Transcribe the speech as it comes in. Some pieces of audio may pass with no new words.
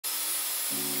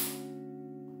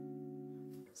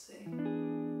Let's see.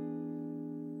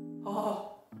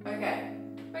 Oh, okay.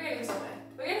 We're getting somewhere.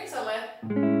 We're getting somewhere.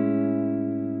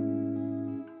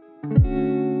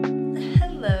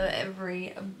 Hello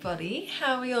everybody.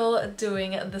 How are we all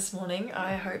doing this morning?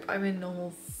 I hope I'm in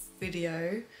normal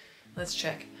video. Let's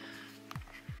check.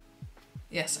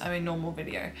 Yes, I'm in normal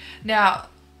video. Now,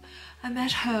 I'm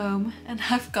at home and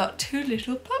I've got two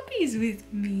little puppies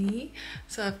with me.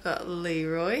 So I've got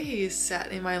Leroy, he is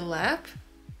sat in my lap.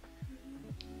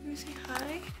 Can you say hi?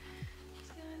 Say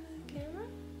hi to the camera.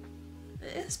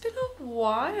 It's been a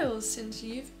while since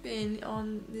you've been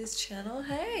on this channel.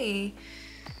 Hey.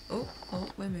 Oh,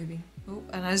 we're moving. Oh,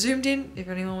 and I zoomed in. If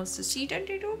anyone wants to see that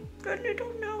little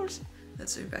nose.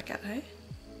 Let's zoom back out, hey?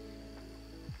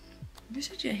 You're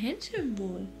such a handsome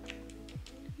boy.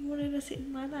 You wanted to sit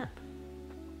in my lap.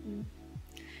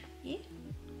 Yeah.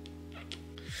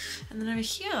 And then over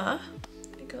here,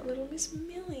 we got little Miss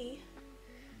Millie.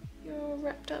 You're all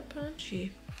wrapped up, aren't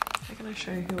you? How can I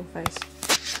show you your face?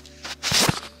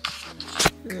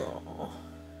 Aww.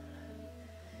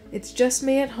 It's just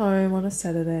me at home on a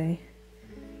Saturday.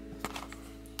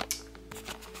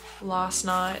 Last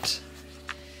night,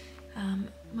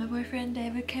 my boyfriend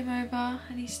David came over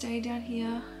and he stayed down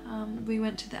here. We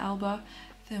went to the Alba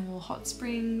Thermal Hot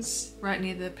Springs, right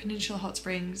near the Peninsula Hot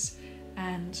Springs,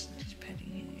 and he's petting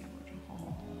him.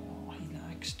 Oh, he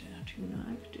likes that, he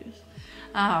likes this.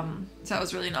 So that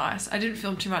was really nice. I didn't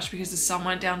film too much because the sun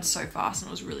went down so fast and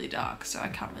it was really dark, so I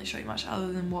can't really show you much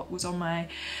other than what was on my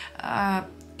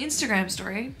Instagram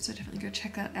story, so definitely go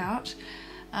check that out.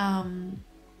 And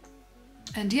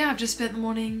yeah, I've just spent the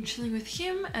morning chilling with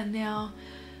him, and now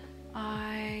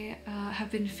I have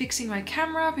been fixing my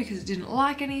camera because it didn't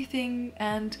like anything,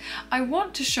 and I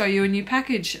want to show you a new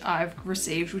package I've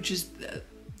received, which is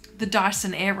the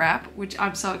Dyson Airwrap, which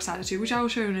I'm so excited to, which I will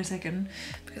show you in a second,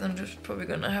 because I'm just probably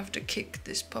gonna have to kick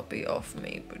this puppy off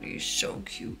me, but he's so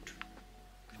cute.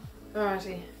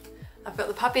 Alrighty, I've got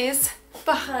the puppies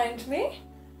behind me.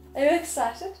 Are you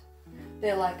excited?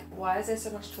 They're like, why is there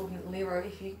so much talking? Leroy,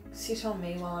 if you sit on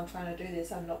me while I'm trying to do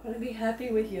this, I'm not going to be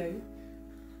happy with you.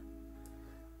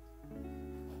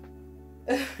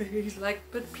 He's like,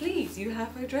 but please, you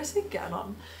have a dressing gown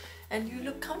on and you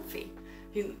look comfy.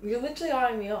 You're literally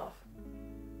eyeing me off.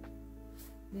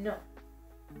 No.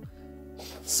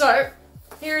 So,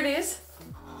 here it is.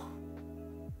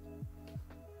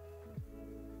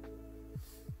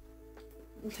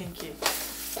 Thank you.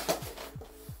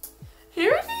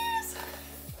 Here it is.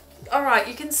 Alright,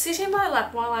 you can sit in my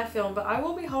lap while I film, but I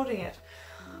will be holding it.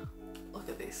 Look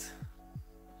at this.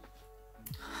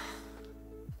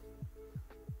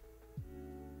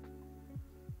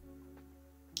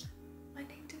 I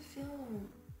need to film.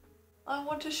 I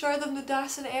want to show them the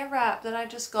Dyson Airwrap that I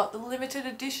just got, the limited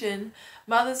edition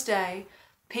Mother's Day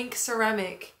pink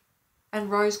ceramic and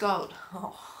rose gold.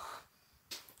 Oh.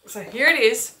 So here it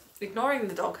is, ignoring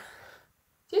the dog.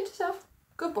 Sit yourself.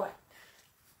 Good boy.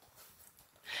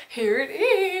 Here it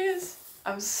is.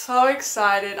 I'm so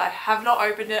excited. I have not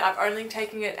opened it. I've only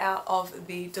taken it out of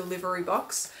the delivery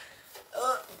box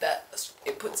that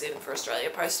it puts in for Australia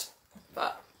Post.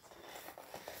 But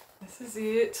this is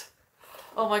it.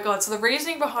 Oh my god. So the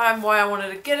reasoning behind why I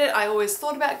wanted to get it, I always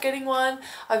thought about getting one.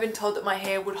 I've been told that my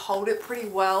hair would hold it pretty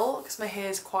well because my hair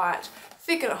is quite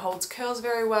thick and it holds curls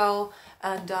very well.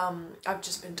 And I've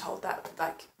just been told that,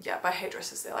 like, yeah, by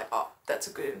hairdressers, they're like, oh, that's a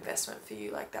good investment for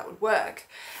you, like that would work.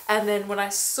 And then when I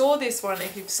saw this one,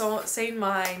 if you've seen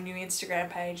my new Instagram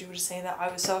page, you would have seen that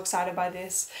I was so excited by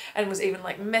this and was even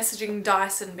like messaging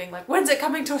Dyson being like, when's it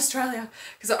coming to Australia?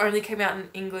 Because it only came out in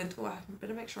England. Oh, I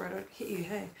better make sure I don't hit you,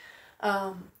 hey.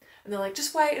 And they're like,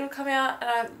 just wait, it'll come out.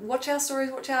 And watch our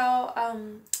stories, watch our,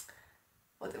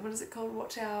 what is it called?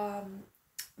 Watch our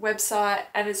website.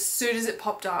 And as soon as it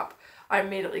popped up, I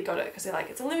immediately got it because they're like,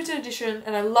 it's a limited edition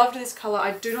and I loved this colour.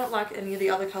 I do not like any of the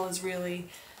other colours really.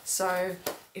 So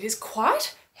it is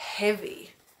quite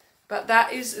heavy. But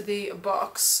that is the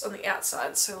box on the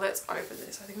outside. So let's open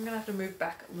this. I think I'm going to have to move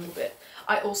back a little bit.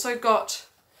 I also got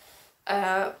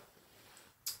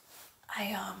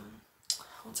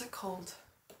what's it called?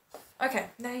 Okay,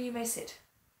 now you may sit.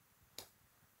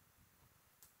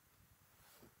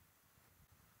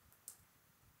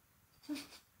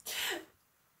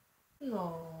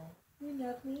 No, you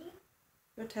love me?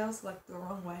 Your tail's like the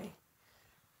wrong way. I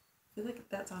feel like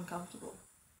that's uncomfortable.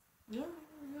 No,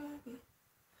 you're happy.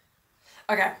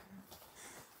 Okay.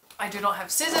 I do not have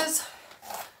scissors,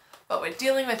 but we're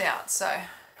dealing without, so. Are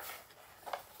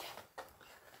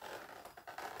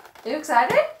you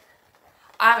excited?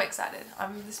 I'm excited.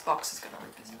 This box is gonna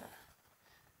rip, isn't it?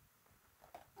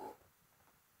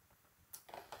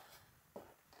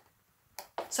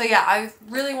 So yeah, I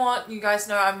really want you guys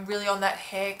to know I'm really on that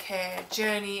hair care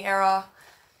journey era.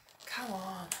 Come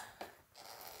on.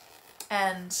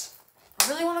 And I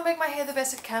really want to make my hair the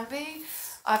best it can be.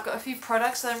 I've got a few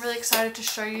products that I'm really excited to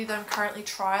show you that I'm currently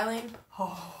trialing.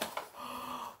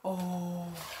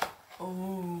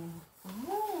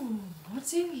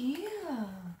 What's in here?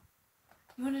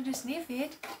 You wanted to sniff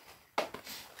it?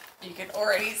 You can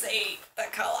already see the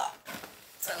colour.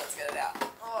 So let's get it out.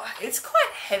 Oh, it's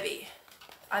quite heavy.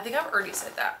 I think I've already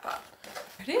said that, but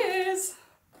it is.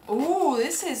 Oh,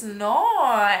 this is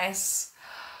nice.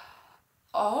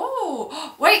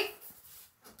 Oh, wait.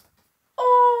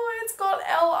 Oh, it's got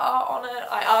LR on it.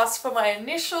 I asked for my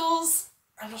initials.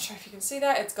 I'm not sure if you can see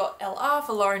that. It's got LR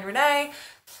for Lauren Renee.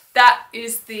 That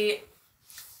is the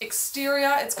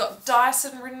exterior. It's got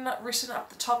Dyson written up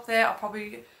the top there. I'll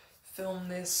probably film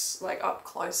this like up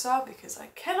closer because I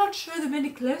cannot show them any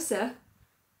closer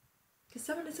because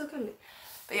someone is so cuddly.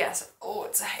 But yes, oh,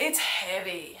 it's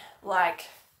heavy. Like,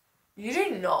 you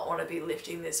do not want to be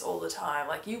lifting this all the time.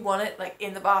 Like, you want it like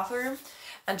in the bathroom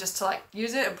and just to like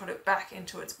use it and put it back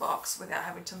into its box without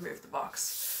having to move the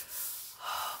box.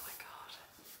 Oh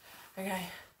my god. Okay,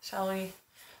 shall we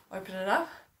open it up?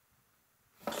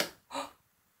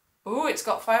 Oh, it's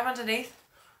got foam underneath.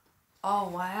 Oh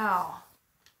wow.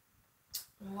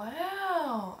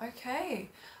 Wow, okay.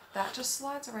 That just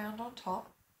slides around on top.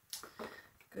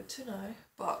 Good to know.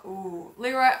 But ooh,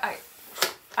 Leroy,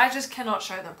 I just cannot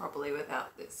show them properly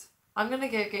without this. I'm gonna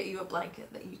go get you a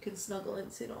blanket that you can snuggle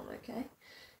and sit on, okay?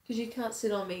 Because you can't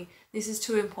sit on me. This is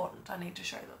too important. I need to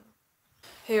show them.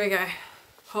 Here we go.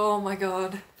 Oh my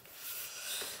god.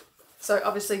 So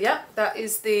obviously, yeah, that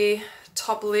is the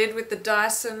top lid with the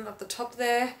Dyson at the top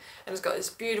there, and it's got this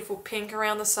beautiful pink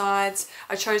around the sides.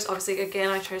 I chose, obviously, again,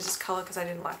 I chose this colour because I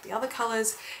didn't like the other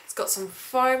colours. It's got some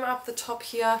foam up the top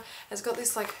here. It's got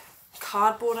this like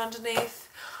cardboard underneath.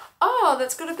 Oh,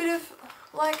 that's got a bit of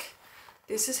like,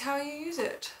 this is how you use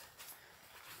it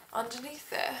underneath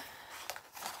there.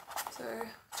 So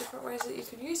different ways that you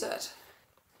can use it.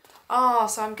 Oh,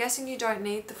 so I'm guessing you don't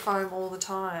need the foam all the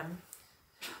time.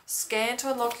 Scan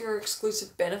to unlock your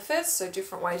exclusive benefits, so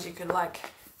different ways you can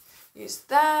like use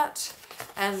that,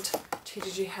 and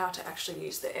teaches you how to actually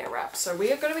use the Airwrap. So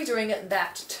we are going to be doing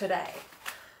that today,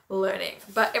 learning.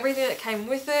 But everything that came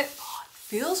with it, oh, it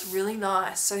feels really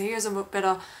nice. So here's a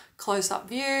better close-up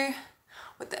view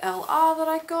with the LR that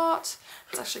I got.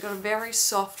 It's actually got a very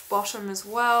soft bottom as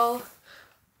well.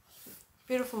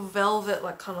 Beautiful velvet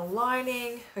like kind of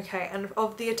lining. Okay, and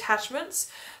of the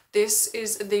attachments, this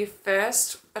is the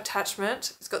first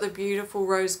attachment. It's got the beautiful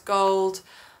rose gold,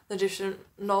 the different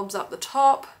knobs up the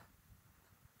top.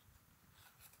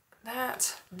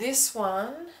 This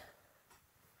one,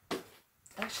 I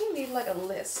actually need like a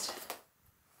list.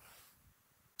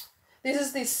 This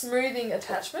is the smoothing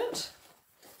attachment.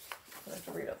 I have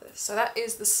to read off this. So that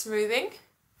is the smoothing.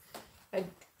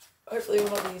 Hopefully we're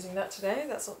not using that today.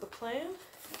 That's not the plan.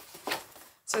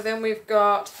 So then we've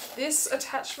got this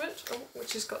attachment,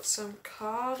 which has got some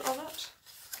card on it.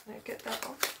 Can I get that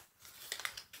off?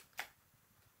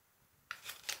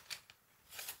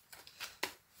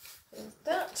 There's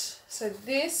that. So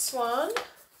this one,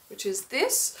 which is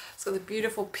this, it's got the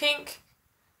beautiful pink.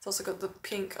 It's also got the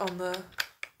pink on the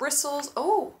bristles.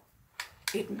 Oh,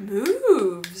 it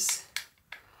moves.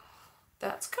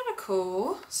 That's kind of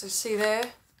cool. So see there,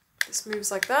 this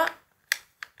moves like that.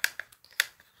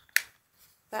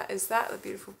 That is that, the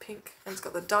beautiful pink. And it's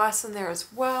got the Dyson there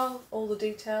as well, all the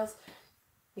details.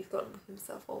 He's got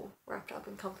himself all wrapped up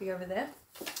and comfy over there.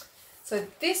 So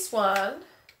this one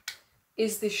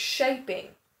is the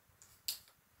shaping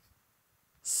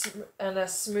and a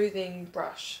smoothing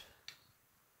brush.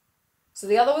 So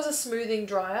the other was a smoothing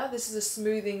dryer. This is a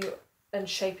smoothing and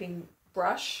shaping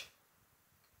brush.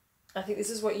 I think this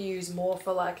is what you use more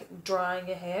for like drying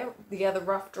your hair. The other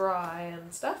rough dry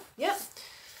and stuff. Yep.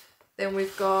 Then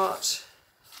we've got,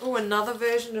 oh, another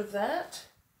version of that.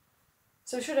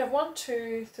 So we should have 1,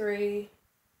 2, 3,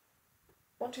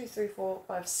 4,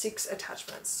 5, 6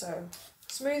 attachments. So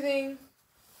smoothing.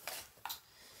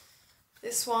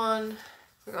 This one,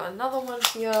 we've got another one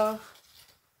here,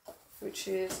 which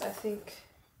is, I think,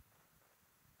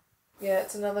 yeah,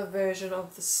 it's another version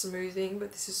of the smoothing,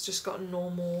 but this has just got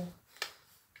normal.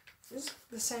 It's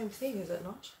the same thing, is it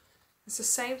not? It's the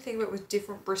same thing, but with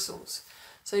different bristles.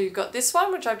 So you've got this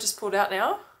one, which I've just pulled out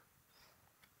now.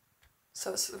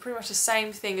 So it's pretty much the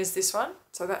same thing as this one.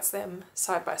 So that's them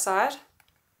side by side.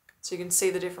 So you can see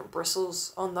the different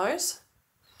bristles on those.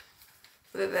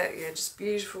 But they're, yeah, just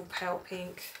beautiful pale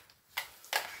pink.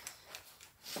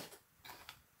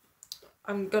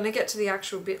 I'm going to get to the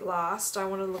actual bit last. I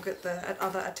want to look at the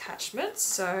other attachments.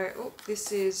 So, oh,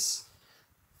 this is,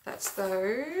 that's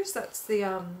those. That's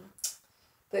the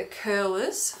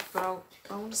curlers. But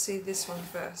I want to see this one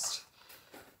first.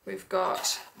 We've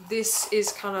got, this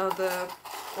is kind of the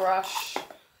brush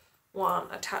one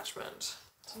attachment.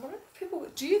 So what if people,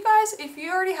 do you guys, if you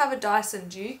already have a Dyson,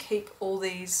 do you keep all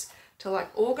these to like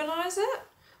organize it?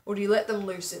 Or do you let them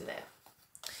loose in there?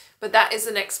 But that is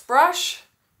the next brush.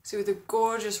 See, with the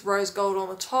gorgeous rose gold on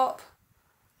the top.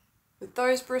 With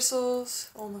those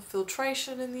bristles, on the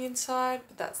filtration in the inside.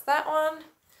 But that's that one.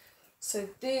 So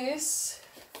this,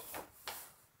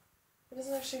 it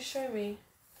doesn't actually show me.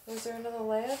 Is there another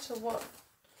layer to what?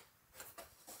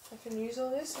 I can use all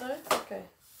this? No? Okay.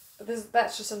 But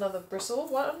that's just another bristle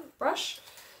one, brush.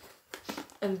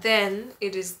 And then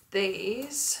it is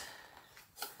these,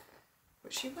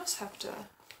 which you must have to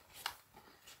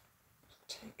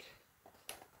take.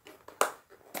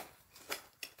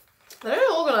 They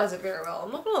don't organise it very well,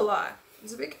 I'm not going to lie.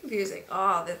 It's a bit confusing.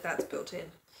 Ah, that's built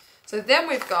in. So then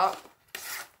we've got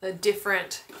the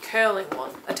different curling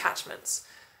one attachments.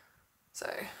 So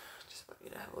just want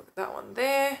you to have a look at that one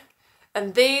there.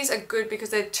 And these are good because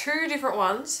they're two different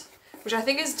ones, which I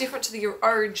think is different to the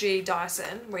OG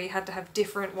Dyson, where you had to have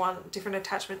different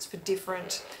attachments for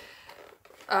different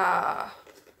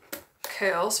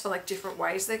curls, for like different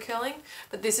ways they're curling.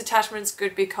 But this attachment's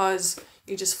good because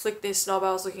you just flick this knob,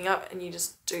 I was looking up, and you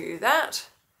just do that.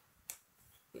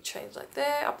 You change like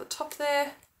there, up the top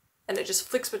there, and it just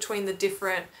flicks between the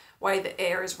different way the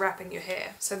air is wrapping your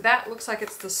hair. So that looks like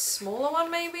it's the smaller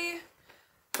one maybe.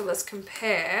 So let's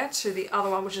compare to the other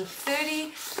one, which is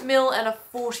 30mm and a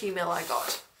 40mm I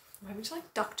got. Maybe just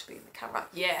like duck to be in the camera.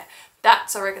 Yeah,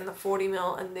 that's I reckon the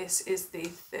 40mm, and this is the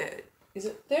third. Is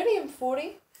it 30 and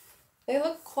 40? They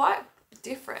look quite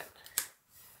different.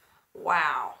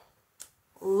 Wow.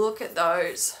 Look at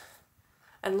those.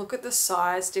 And look at the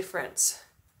size difference.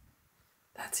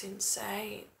 That's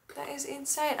insane. That is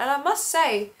insane. And I must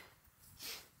say,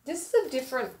 this is a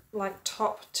different like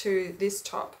top to this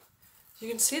top. You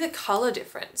can see the colour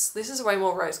difference. This is way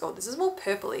more rose gold. This is more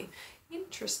purpley.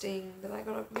 Interesting that I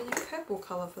got a really purple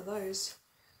colour for those.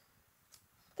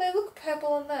 They look purple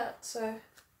on that, so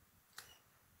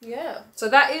yeah. So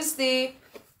that is the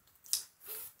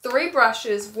 3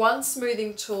 brushes, 1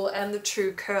 smoothing tool, and the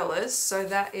 2 curlers. So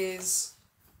that is,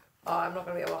 oh, I'm not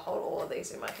going to be able to hold all of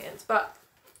these in my hands, but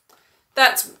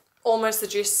that's almost the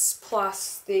gist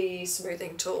plus the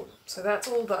smoothing tool. So that's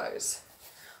all those.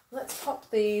 Let's pop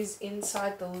these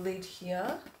inside the lid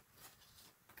here,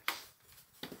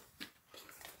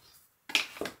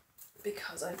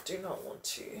 because I do not want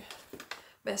to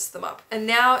mess them up. And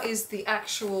now is the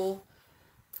actual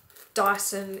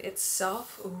Dyson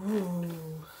itself.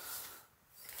 Ooh.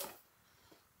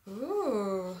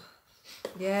 Ooh.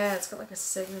 Yeah, it's got like a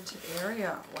segmented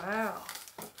area. Wow.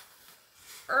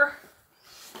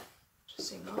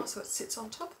 Interesting. Oh, so it sits on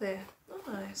top there.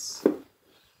 Nice.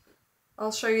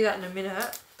 I'll show you that in a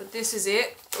minute, but this is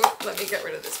it. Oh, let me get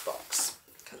rid of this box.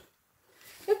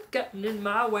 It's getting in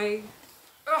my way.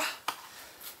 Ugh.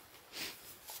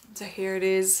 So here it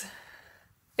is.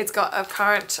 It's got a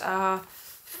current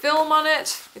film on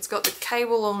it. It's got the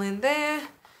cable all in there.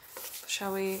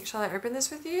 Shall I open this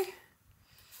with you?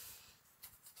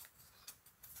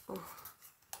 Oh.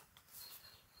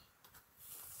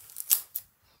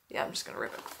 Yeah, I'm just gonna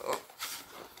rip it. Oh.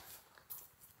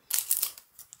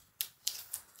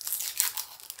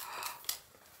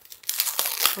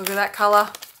 Look at that colour.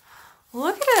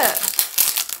 Look at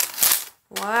it.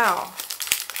 Wow.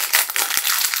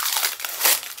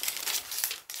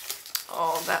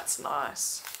 Oh, that's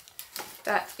nice.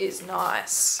 That is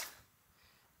nice.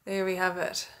 There we have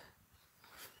it.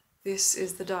 This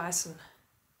is the Dyson.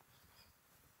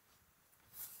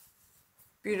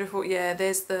 Beautiful. Yeah,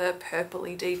 there's the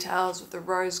purpley details with the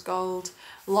rose gold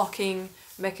locking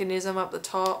mechanism up the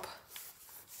top.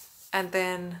 And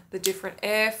then the different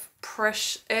air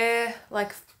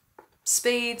like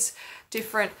speeds,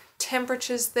 different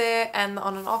temperatures there, and the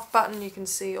on and off button you can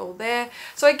see all there.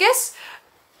 So I guess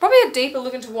probably a deeper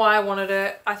look into why I wanted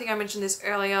it. I think I mentioned this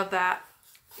earlier, that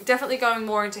definitely going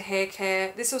more into hair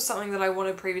care. This was something that I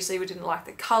wanted previously, but didn't like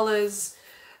the colours.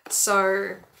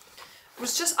 So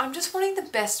I'm just wanting the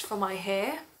best for my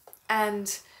hair,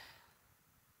 and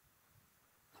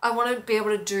I want to be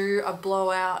able to do a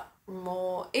blowout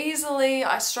more easily.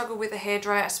 I struggle with a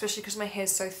hairdryer, especially because my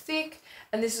hair's so thick,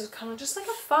 and this is kind of just like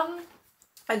a fun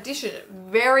addition.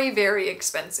 Very, very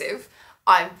expensive.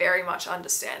 I very much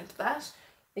understand that.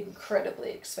 Incredibly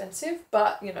expensive,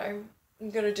 but you know,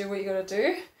 you gotta do what you gotta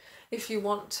do. If you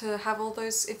want to have all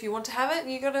those, if you want to have it,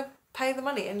 you gotta pay the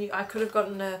money. And I could have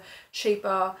gotten a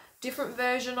cheaper, different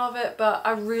version of it, but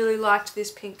I really liked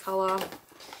this pink colour.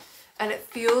 And it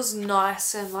feels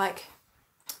nice and like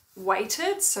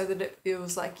weighted, so that it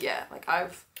feels like, yeah, like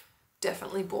I've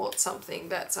definitely bought something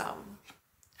that's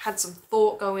had some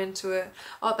thought go into it.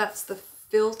 Oh, that's the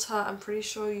filter. I'm pretty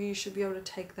sure you should be able to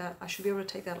take that. I should be able to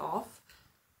take that off.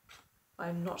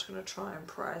 I'm not going to try and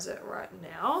prize it right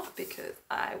now because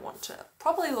I want to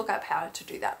probably look up how to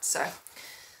do that. So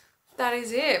that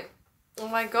is it. Oh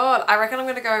my god, I reckon I'm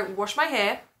going to go wash my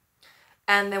hair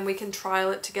and then we can trial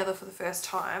it together for the first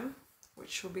time,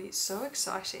 which will be so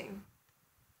exciting.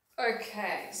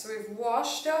 Okay, so we've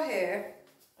washed our hair.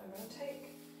 I'm going to take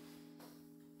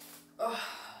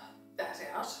that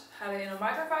out. Had it in a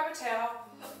microfiber towel.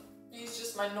 Used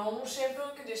just my normal shampoo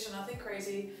and conditioner, nothing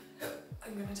crazy.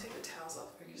 I'm going to take the towels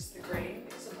off because the green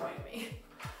is annoying me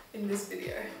in this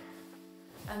video.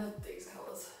 And these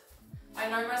colours. I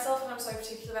know myself and I'm so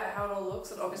particular about how it all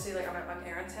looks, and obviously like I'm at my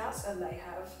parents' house and they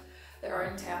have their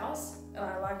own towels and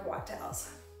I like white towels.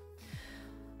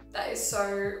 That is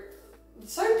so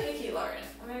picky, Lauren.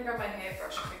 I'm going to grab my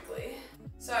hairbrush quickly.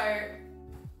 So, are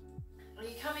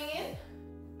you coming in?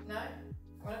 No?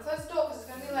 I'm going to close the door because it's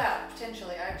going to be loud,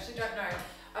 potentially. I actually don't know.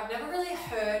 I've never really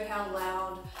heard how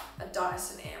loud a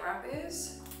Dyson Airwrap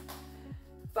is.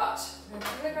 But I'm going to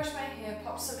quickly brush my hair,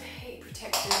 pop some heat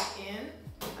protectant in.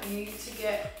 I need to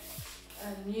get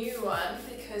a new one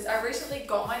because I recently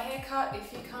got my hair cut.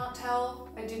 If you can't tell,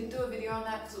 I didn't do a video on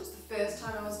that because it was the first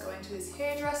time I was going to this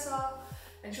hairdresser.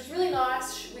 And she was really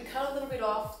nice. We cut a little bit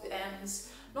off the ends,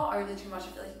 not overly too much, I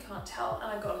feel like you can't tell.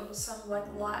 And I got some like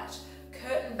light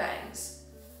curtain bangs.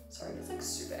 Sorry, it's like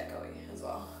super echoey as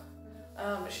well.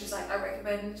 But she was like, I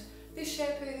recommend this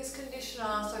shampoo, this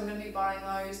conditioner, so I'm going to be buying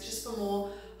those just for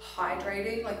more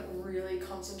hydrating, like really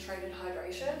concentrated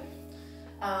hydration.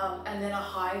 And then a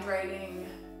hydrating,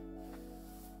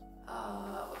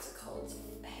 what's it called?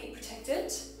 Heat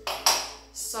protectant.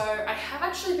 So I have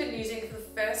actually been using for the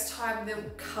first time the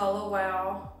Color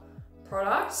Wow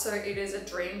product. So it is a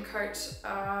Dream Coat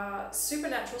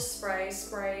Supernatural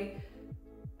Spray.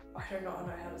 I don't know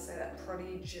how to say that.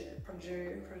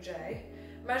 Protege.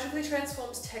 Magically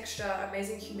transforms texture,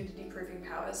 amazing humidity proofing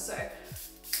powers. So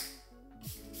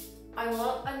I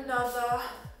want another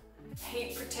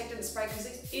heat protectant spray because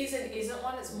it is and isn't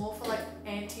one. It's more for like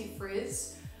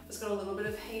anti-frizz. It's got a little bit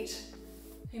of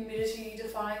humidity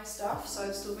defying stuff. So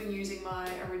I've still been using my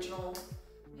original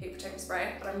heat protectant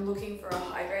spray, but I'm looking for a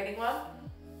hydrating one.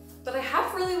 But I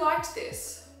have really liked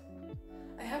this.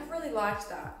 I have really liked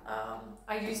that.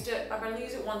 I've only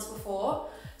used it once before,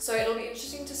 so it'll be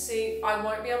interesting to see. I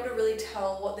won't be able to really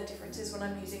tell what the difference is when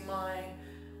I'm using my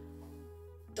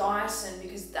Dyson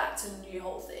because that's a new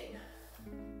whole thing.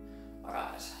 All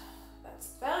right,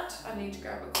 that's that. I need to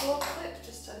grab a claw clip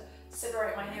just to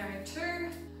separate my hair in two.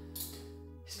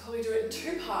 Just probably do it in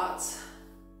two parts.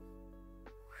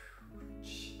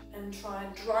 And try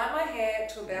and dry my hair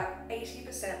to about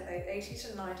 80%, 80 to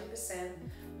 90%.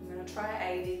 I'm going to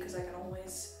try 80 because I can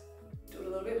always do it a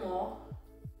little bit more.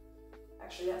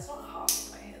 Actually, that's not half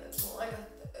of my hair, that's more like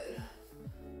a third.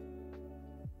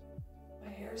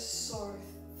 My hair is so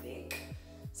thick.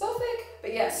 So thick!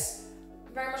 But yes,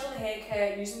 very much on the hair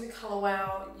care, using the Color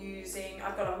Wow,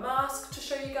 I've got a mask to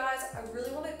show you guys. I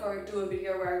really want to go do a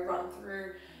video where I run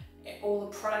through all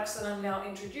the products that I'm now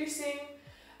introducing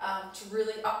to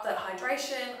really up that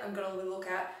hydration. I'm going to look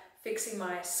at fixing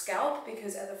my scalp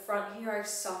because at the front here I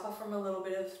suffer from a little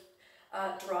bit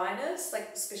of dryness,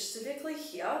 like specifically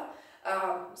here.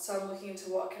 So I'm looking into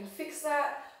what can fix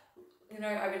that. You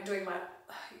know,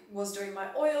 was doing my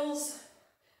oils,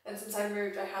 and since I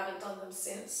moved I haven't done them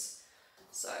since.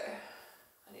 So I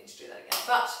need to do that again.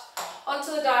 But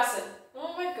onto the Dyson.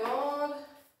 Oh my god,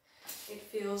 it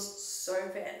feels so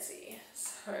fancy.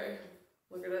 So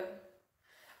look at it.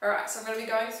 Alright, so I'm going to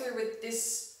be going through with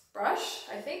this brush,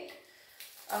 I think.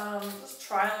 Just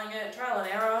trialing it, trial and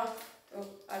error. Oh,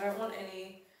 I don't want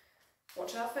any,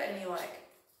 watch out for any like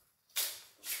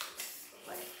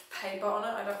paper on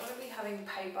it. I don't want to be having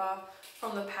paper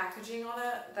from the packaging on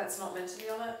it that's not meant to be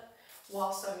on it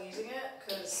whilst I'm using it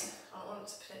because I don't want it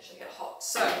to potentially get hot.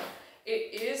 So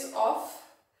it is off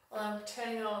when I'm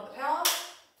turning it on at the power.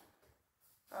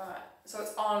 Alright, so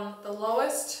it's on the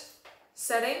lowest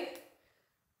setting.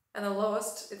 And the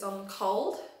lowest, it's on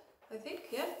cold, I think.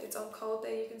 Yeah, it's on cold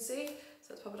there, you can see.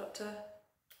 So let's pop it up to...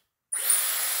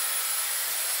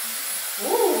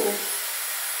 Ooh!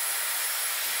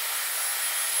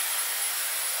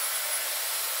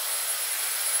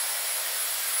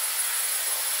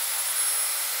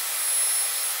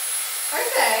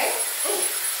 Okay. Ooh.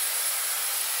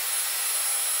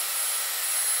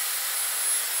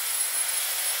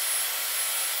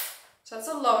 So that's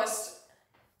the lowest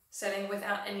setting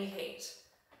without any heat.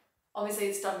 Obviously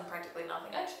it's done practically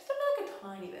nothing. Actually it's done like a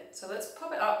tiny bit. So let's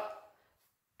pop it up.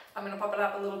 I'm going to pop it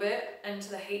up a little bit into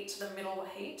the heat, to the middle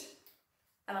heat.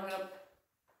 And I'm going to,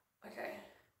 okay.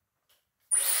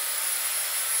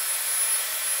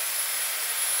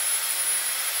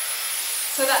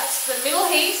 So that's the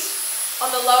middle heat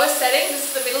on the lowest setting. This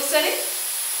is the middle setting.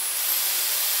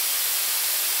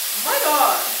 Oh my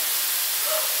god.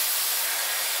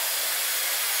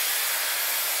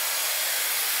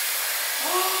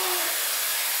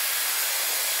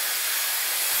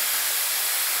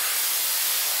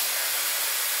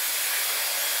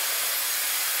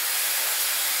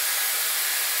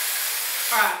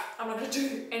 Alright, I'm not going to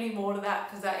do any more to that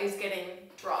because that is getting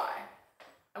dry.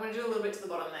 I'm going to do a little bit to the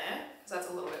bottom there because that's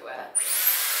a little bit wet.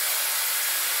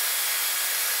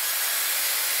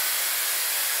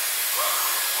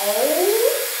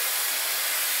 Oh!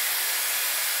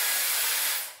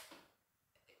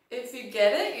 If you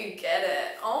get it, you get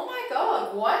it. Oh my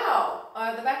god, wow.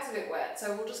 The back's a bit wet,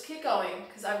 so we'll just keep going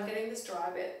because I'm getting this dry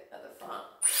bit at the front.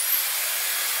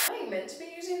 Am I meant to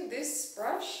be using this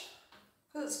brush?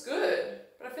 Because it's good,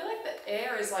 but I feel like the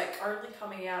air is like only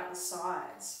coming out the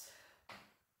sides.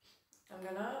 I'm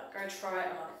gonna go try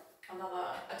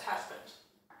another attachment.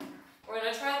 We're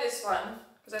gonna try this one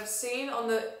because I've seen on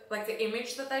the the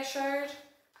image that they showed,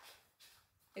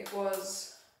 it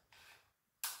was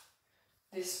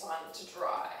this one to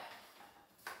dry.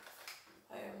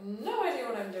 I have no idea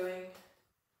what I'm doing.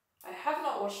 I have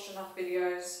not watched enough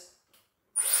videos.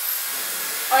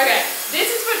 Okay,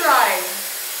 this is for drying.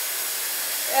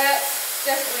 That's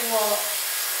definitely more.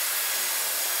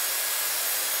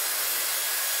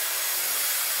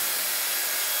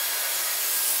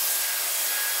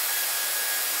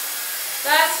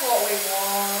 That's what we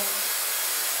want.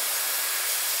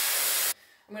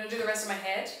 I'm going to do the rest of my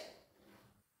head.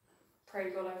 Pray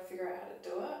to God I figure out how to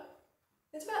do it.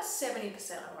 It's about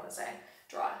 70%, I want to say,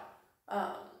 dry.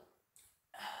 I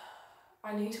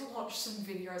need to watch some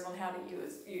videos on how to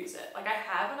use it. Like I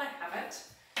have and I haven't.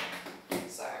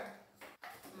 So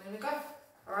I'm going to go.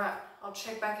 All right, I'll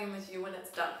check back in with you when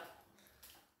it's done.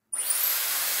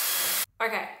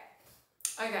 Okay,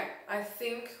 I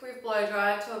think we've blow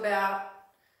dried to about,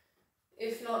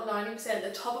 if not 90%.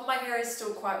 The top of my hair is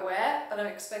still quite wet, but I'm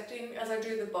expecting as I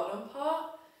do the bottom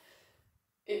part,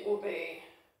 it will be,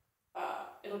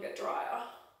 it'll get drier.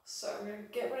 So I'm going to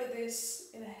get rid of this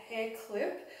in a hair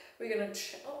clip. We're going to,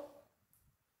 oh,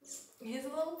 here's a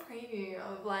little preview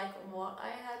of like what I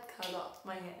had cut off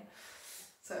my hair.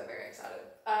 So very excited.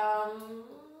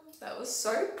 That was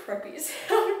so preppy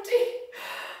sounding.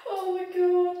 Oh my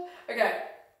god. Okay,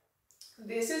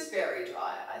 this is very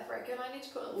dry. I reckon I need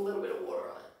to put a little bit of water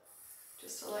on it,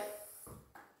 just to like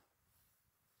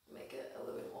make it a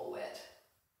little bit more wet,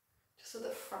 just at the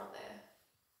front there.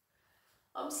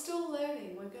 I'm still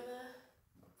learning. We're gonna.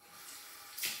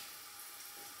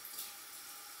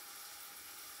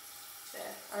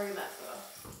 There, I reckon that's better.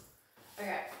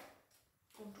 Okay.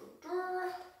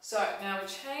 So now we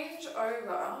change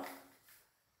over.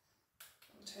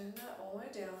 Turn that all the way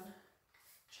down.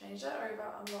 Change that over,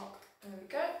 unlock. There we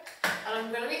go. And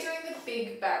I'm going to be doing the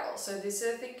big barrel. So this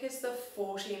I think is the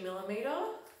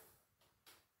 40mm.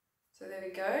 So there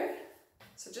we go.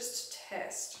 So just to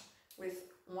test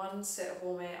with one set of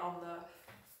warm air on the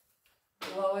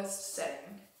lowest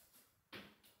setting.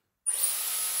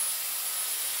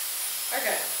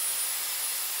 Okay.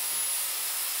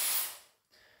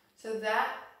 So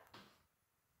that,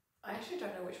 I actually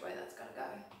don't know which way that's going to go.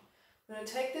 I'm going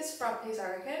to take this front piece, I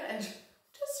reckon, and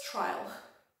just trial.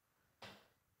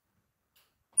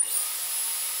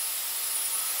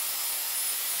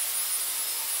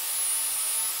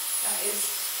 That is,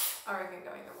 I reckon,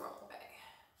 going the wrong way.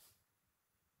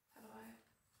 How do I?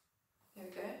 There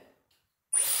we go.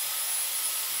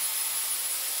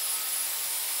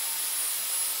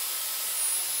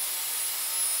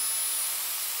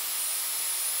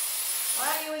 Why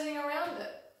are you whizzing around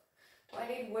it? Do I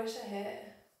need wetter hair?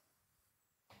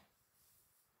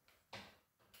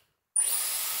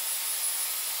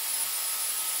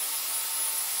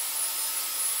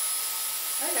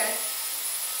 Okay.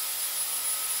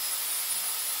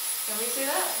 Can we see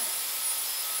that?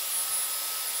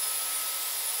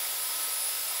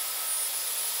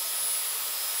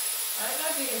 I don't know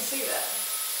if you can see that.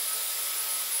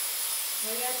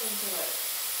 Maybe I can do it.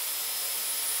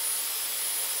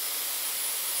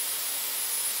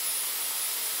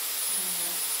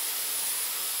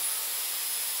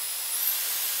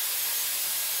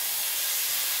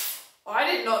 I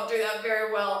did not do that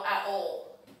very well at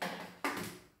all. But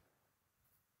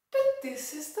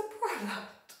this is the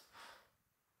product.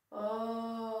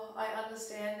 Oh, I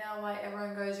understand now why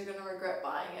everyone goes, you're gonna regret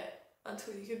buying it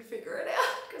until you can figure it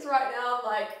out. Because right now I'm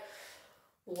like,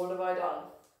 what have I done?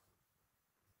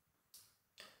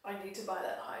 I need to buy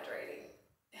that hydrating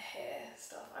hair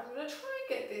stuff. I'm gonna try and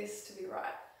get this to be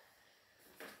right.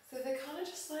 So they're kind of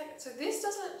just like, so this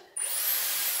doesn't.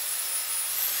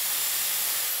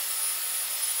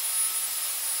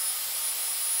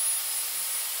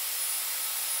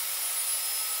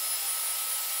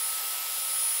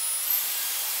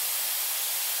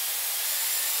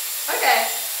 Okay,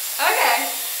 okay,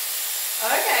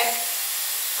 okay.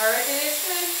 I reckon it's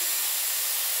good.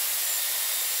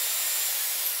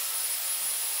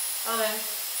 Oh no.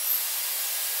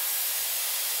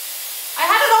 I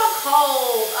had it on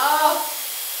cold. Oh,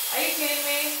 are you kidding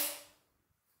me?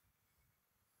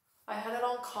 I had it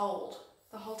on cold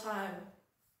the whole time.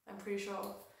 I'm pretty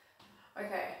sure.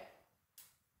 Okay.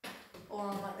 Or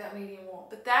on like that medium warm.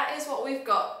 But that is what we've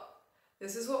got.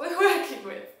 This is what we're working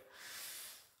with.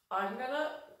 I'm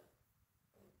gonna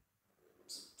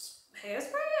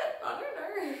hairspray it. I don't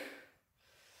know.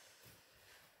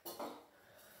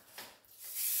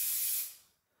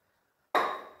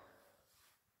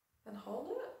 And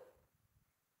hold it.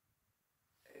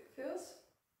 It feels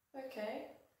okay.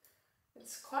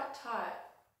 It's quite tight.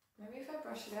 Maybe if I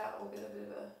brush it out, we'll get a bit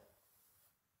of a...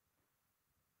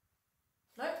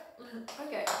 Nope.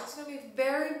 Okay, this is going to be a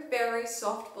very, very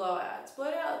soft blowout. It's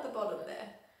blowed out at the bottom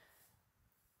there.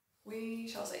 We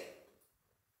shall see.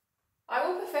 I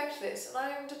will perfect this, and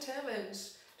I am determined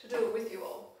to do it with you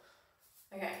all.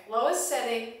 Okay, lowest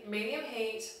setting, medium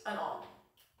heat, and on.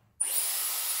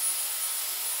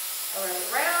 I'll wrap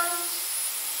it round,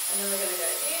 and then we're going to go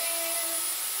in.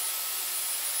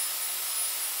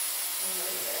 And we're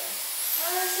going to go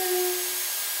Dyson.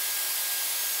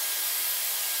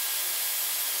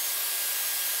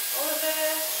 All of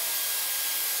there.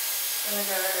 And I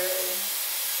go,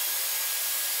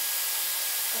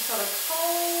 that's sort of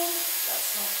cold, that's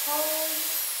not cold,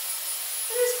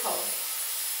 it is cold.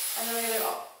 And then we're going to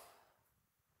go,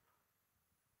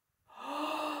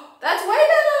 oh, that's way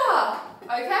better.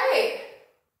 Okay,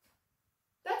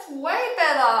 that's way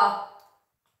better.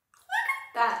 Look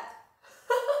at that.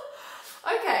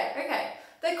 Okay,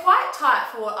 they're quite tight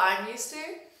for what I'm used to,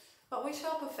 but we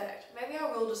shall perfect. Maybe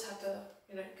I will just have to,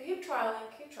 keep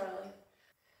trialing.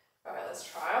 All right, let's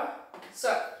trial.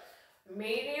 So,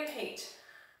 medium heat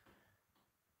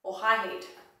or high heat.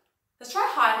 Let's try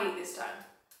high heat this time.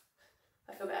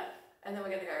 I feel bad. And then we're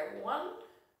going to go one,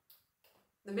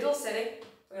 the middle setting.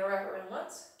 We're going to wrap it around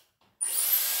once.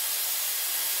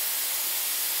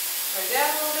 Go down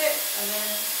a little bit, and then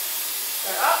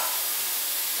go up,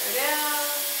 go down.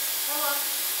 Come on.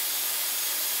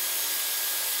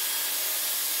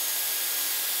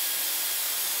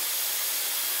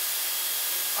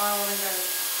 I want to go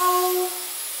cold,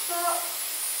 stop.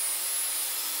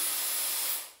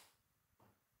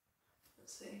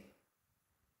 Let's see.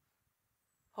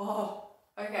 Oh,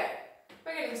 okay.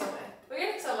 We're getting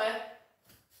somewhere.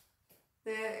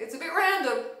 There, it's a bit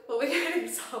random, but we're getting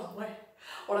somewhere.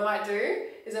 What I might do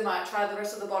is I might try the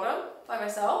rest of the bottom by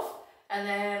myself, and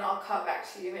then I'll cut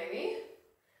back to you maybe.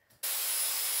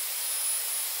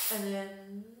 And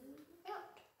then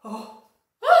out. Oh.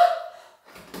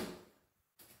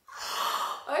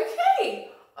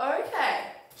 Okay.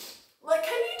 Like,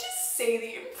 can you just see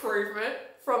the improvement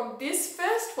from this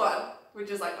first one, which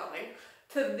is like nothing,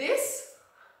 to this?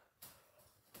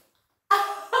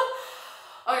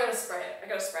 I gotta spray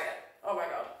it. Oh my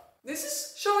god. This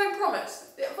is showing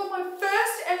promise. For my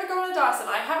first ever go on a Dyson,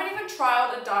 I haven't even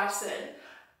trialed a Dyson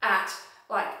at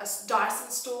like a Dyson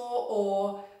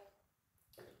store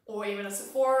or even a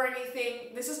Sephora or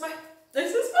anything. This is my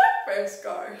first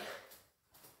go.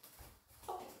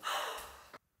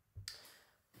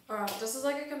 Alright, just as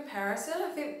like a comparison,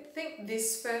 I think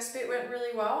this first bit went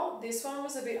really well. This one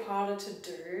was a bit harder to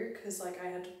do because like I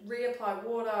had to reapply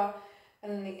water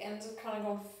and then the ends have kind of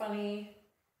gone funny.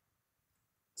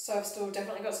 So I've still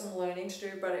definitely got some learning to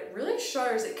do, but it really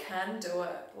shows it can do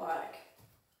it. Like,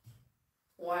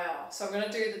 wow. So I'm going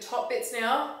to do the top bits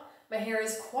now. My hair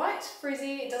is quite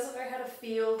frizzy. It doesn't know how to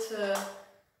feel to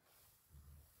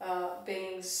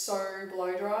being so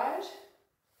blow dried.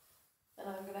 And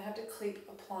I'm going to have to keep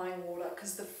applying water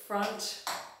because the front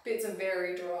bits are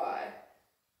very dry.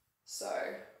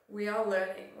 So we are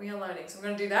learning. So I'm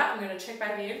going to do that. I'm going to check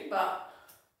back in, but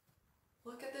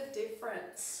look at the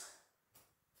difference.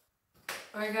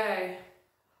 Okay,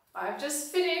 I've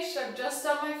just finished. I've just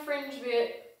done my fringe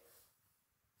bit.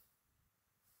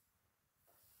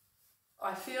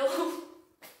 I feel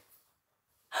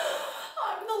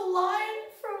I'm the lion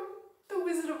from The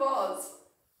Wizard of Oz.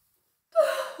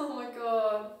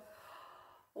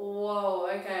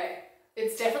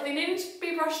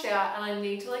 brushed out and I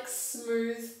need to like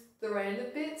smooth the random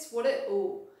bits.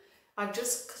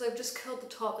 Because I've just curled the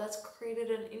top, that's created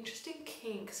an interesting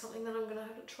kink, something that I'm gonna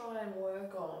have to try and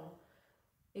work on.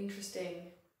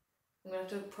 Interesting. I'm gonna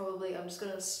have to I'm just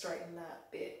gonna straighten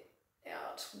that bit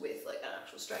out with like an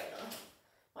actual straightener.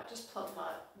 Might just plug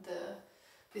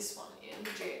this one in, the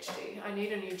GHD. I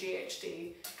need a new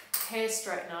GHD hair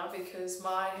straightener because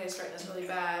my hair straightener is really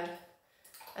bad.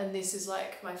 And this is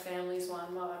like my family's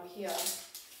one while I'm here.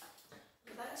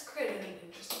 But that has created an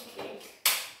interesting kink.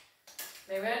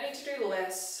 Maybe I need to do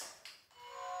less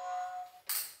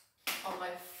on my,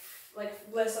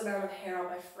 less amount of hair on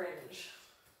my fringe.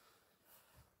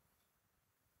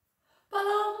 But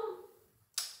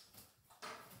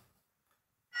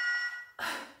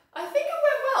I think it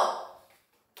went well.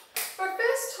 For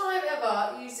first time ever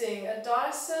using a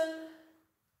Dyson,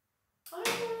 I'm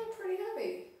pretty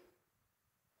happy.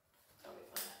 That'll be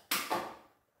fine.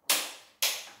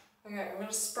 Okay, I'm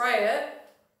gonna spray it.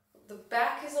 The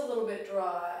back is a little bit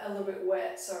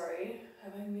wet, sorry.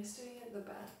 Have I missed any at the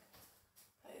back?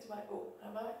 That is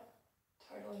have I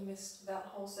totally missed that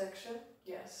whole section?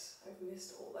 Yes, I've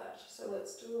missed all that. So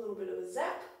let's do a little bit of a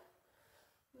zap.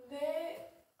 There,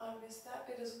 I missed that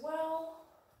bit as well.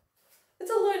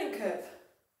 It's a learning curve.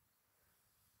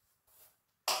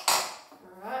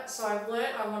 Alright, so I've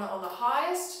learnt I want it on the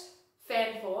highest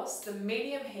fan force, the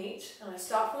medium heat, and I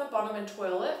start from the bottom and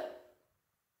twirl it.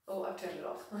 Oh, I've turned it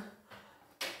off.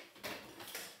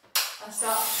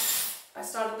 I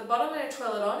start at the bottom and I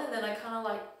twirl it on, and then I kind of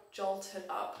like jolt it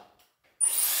up.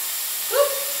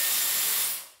 Oop.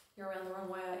 You're around the wrong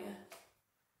way, aren't you?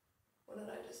 What did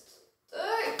I just do?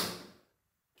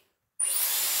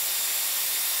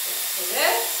 So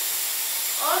there,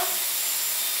 on,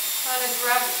 try and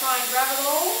grab it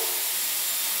all.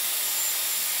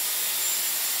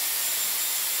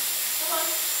 Come on,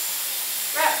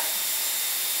 grab.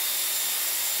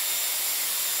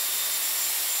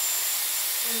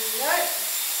 There we go.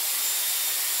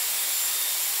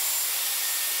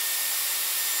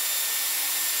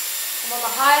 I'm on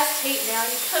the highest heat now,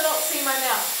 you cannot see my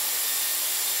mouth.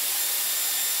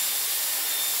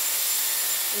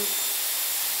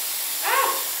 Ah!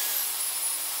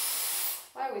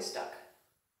 Why are we stuck?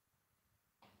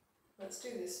 Let's do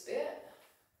this bit.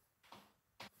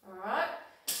 Alright,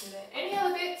 are there any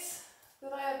other bits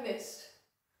that I have missed?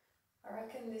 I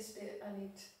reckon this bit I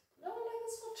need to... No,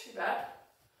 that's not too bad.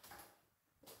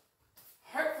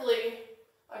 Hopefully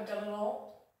I've done it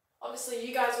all. Obviously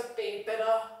you guys would be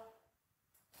better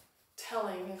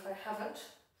telling if I haven't.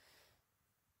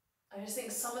 I just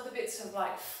think some of the bits have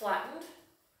like flattened.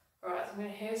 Alright, so I'm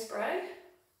going to hairspray.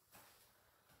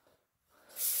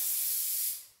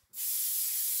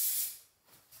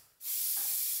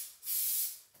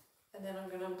 And then I'm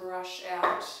going to brush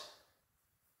out.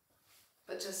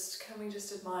 But can we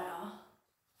just admire?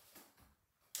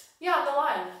 Yeah, I'm the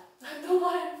lion. I'm the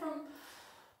lion from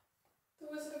The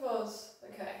Wizard of Oz.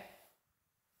 Okay.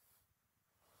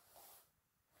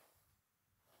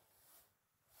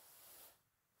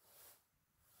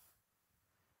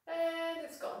 And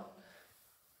it's gone.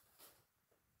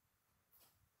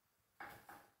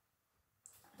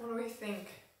 What do we think?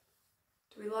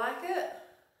 Do we like it?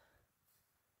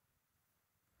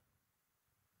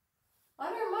 I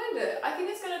don't mind it. I think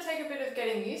it's going to take a bit of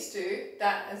getting used to.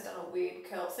 That has done a weird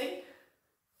curl thing.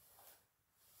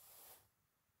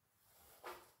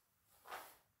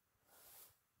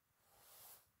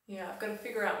 Yeah, I've got to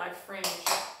figure out my fringe.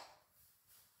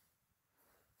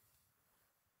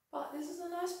 But this is a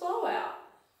nice blowout.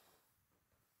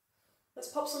 Let's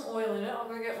pop some oil in it. I'll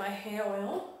go get my hair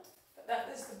oil. But that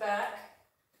is the back.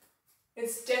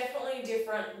 It's definitely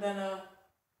different than a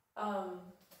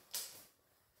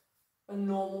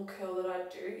normal curl that I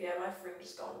do. Yeah, my fringe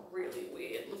has gone really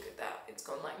weird. Look at that. It's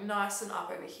gone like nice and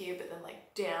up over here, but then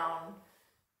like down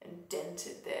and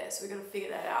dented there. So we've got to figure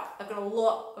that out. I've got a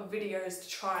lot of videos to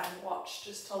try and watch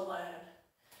just to learn.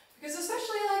 Because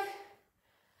especially like,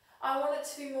 I want it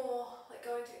to be more like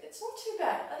going to, it's not too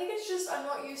bad. I think it's just, I'm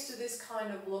not used to this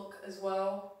kind of look as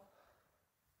well.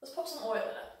 Let's pop some oil in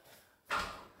it.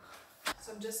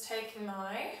 So I'm just taking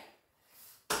my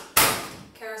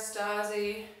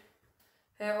Kerastase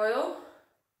hair oil.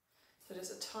 So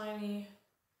just a tiny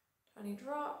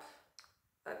drop.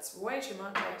 That's way too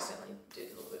much. I accidentally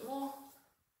did a little bit more.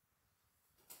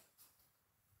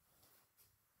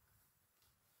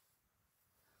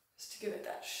 Just to give it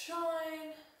that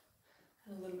shine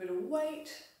and a little bit of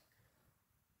weight.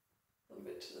 A little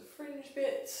bit to the fringe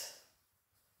bits.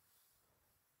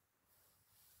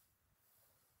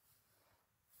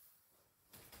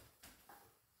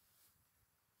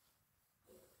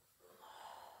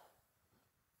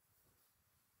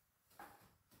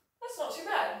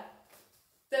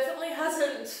 Definitely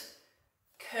hasn't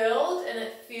curled, and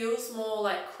it feels more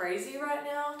like crazy right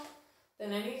now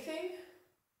than anything.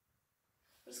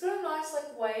 It's got a nice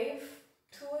like wave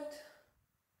to it.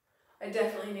 I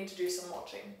definitely need to do some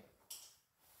watching.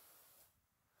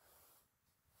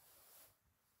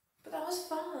 But that was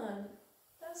fun.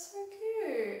 That's so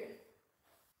cute.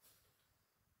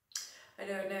 I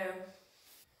don't know.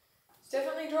 It's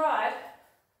definitely dried.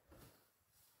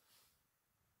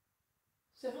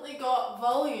 It's definitely got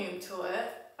volume to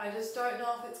it. I just don't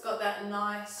know if it's got that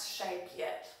nice shape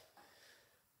yet.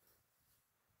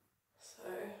 So,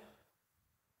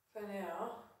 for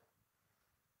now,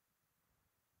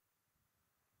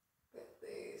 get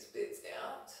these bits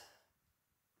out.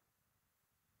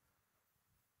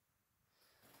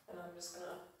 And I'm just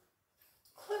gonna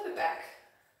clip it back.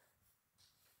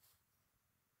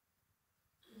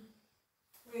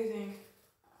 What do you think?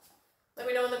 Let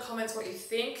me know in the comments what you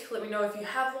think. Let me know if you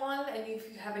have one and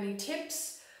if you have any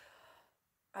tips.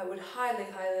 I would highly,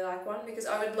 highly like one, because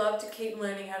I would love to keep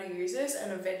learning how to use this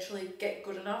and eventually get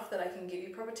good enough that I can give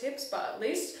you proper tips. But at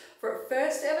least for a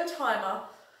first ever timer,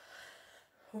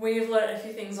 we've learned a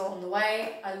few things along the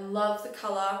way. I love the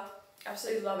colour,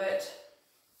 absolutely love it.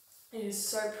 It is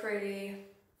so pretty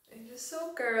and just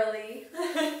so girly,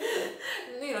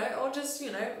 you know, or just,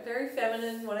 you know, very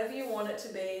feminine, whatever you want it to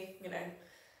be, you know.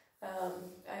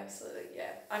 Absolutely,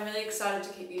 yeah. I'm really excited to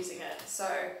keep using it. So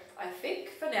I think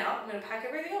for now, I'm going to pack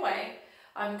everything away.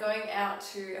 I'm going out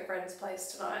to a friend's place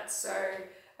tonight, so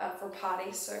for a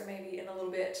party, so maybe in a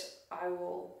little bit I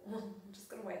will, I'm just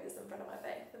going to wear this in front of my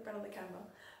face, in front of the camera.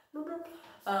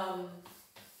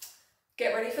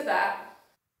 Get ready for that.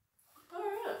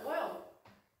 Alright, well.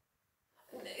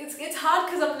 It's hard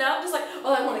because I'm now just like,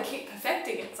 well, I want to keep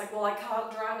perfecting it. It's like, well, I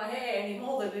can't dry my hair any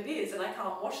more than it is, and I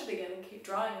can't wash it again and keep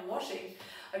drying and washing.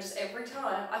 I just, every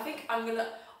time, I think I'm going to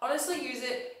honestly use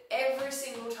it every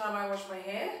single time I wash my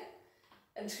hair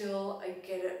until I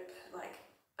get it, like,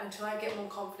 until I get more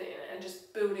confident in it and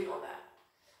just building on that.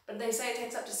 But they say it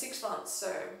takes up to 6 months,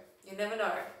 so you never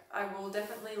know. I will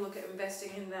definitely look at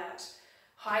investing in that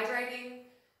hydrating,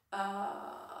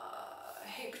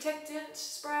 heat protectant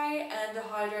spray and a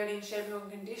hydrating shampoo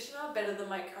and conditioner, better than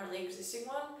my currently existing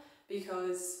one,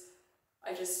 because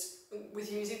I just,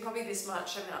 with using probably this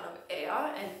much amount of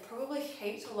air and probably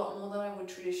heat a lot more than I would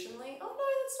traditionally. Oh no,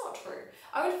 that's not true.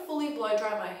 I would fully blow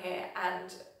dry my hair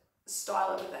and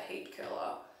style it with a heat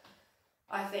curler.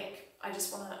 I think I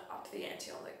just want to up the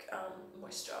ante on the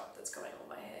moisture that's going on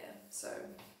my hair. So,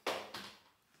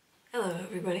 hello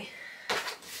everybody.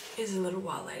 It's a little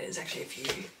while later. It's actually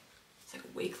it's like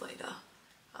a week later.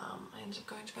 I ended up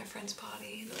going to my friend's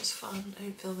party and it was fun. I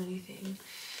didn't film anything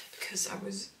because I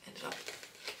ended up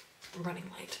running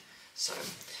late. So,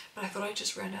 but I thought I'd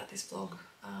just round out this vlog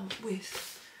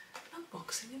with an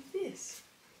unboxing of this,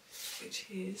 which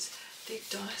is the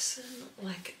Dyson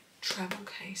travel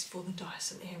case for the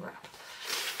Dyson Airwrap.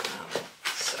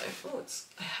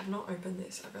 I have not opened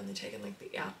this. I've only taken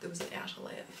there was an outer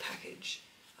layer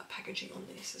of packaging on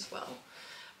this as well.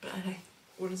 But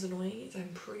what is annoying is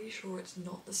I'm pretty sure it's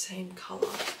not the same colour,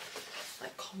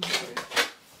 combo,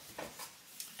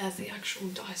 as the actual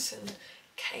Dyson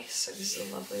case. So this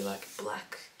is a lovely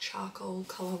black charcoal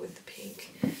colour with the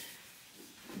pink.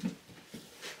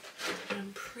 And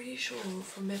I'm pretty sure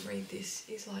from memory this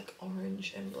is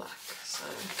orange and black. So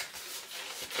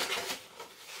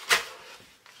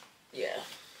yeah.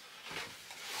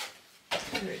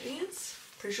 There it is.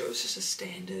 Pretty sure it was just a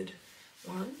standard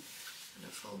one. And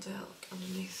it folds out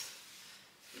underneath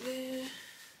there.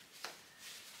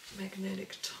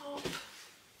 Magnetic top.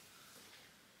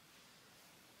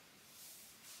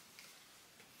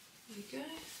 There you go.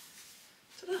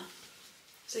 Ta-da!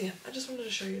 So yeah, I just wanted to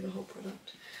show you the whole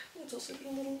product. Oh, it's also got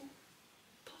a little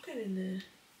pocket in there.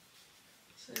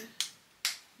 So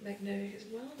magnetic as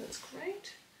well, that's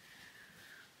great.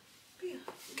 But yeah,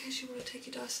 in case you want to take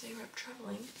your Dyson Airwrap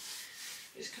travelling,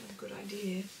 it's kind of a good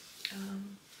idea.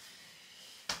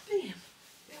 But yeah,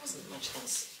 there wasn't much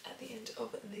else at the end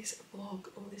of this vlog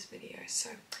or this video, so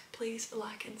please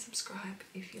like and subscribe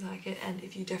if you like it, and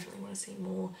if you definitely want to see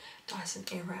more Dyson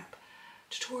Airwrap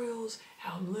tutorials,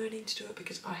 how I'm learning to do it,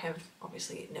 because I have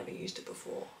obviously never used it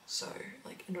before, so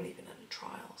not even at a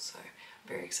trial, so I'm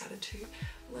very excited to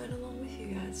learn along with you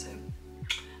guys. So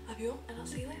love you all and I'll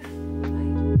see you later. Bye.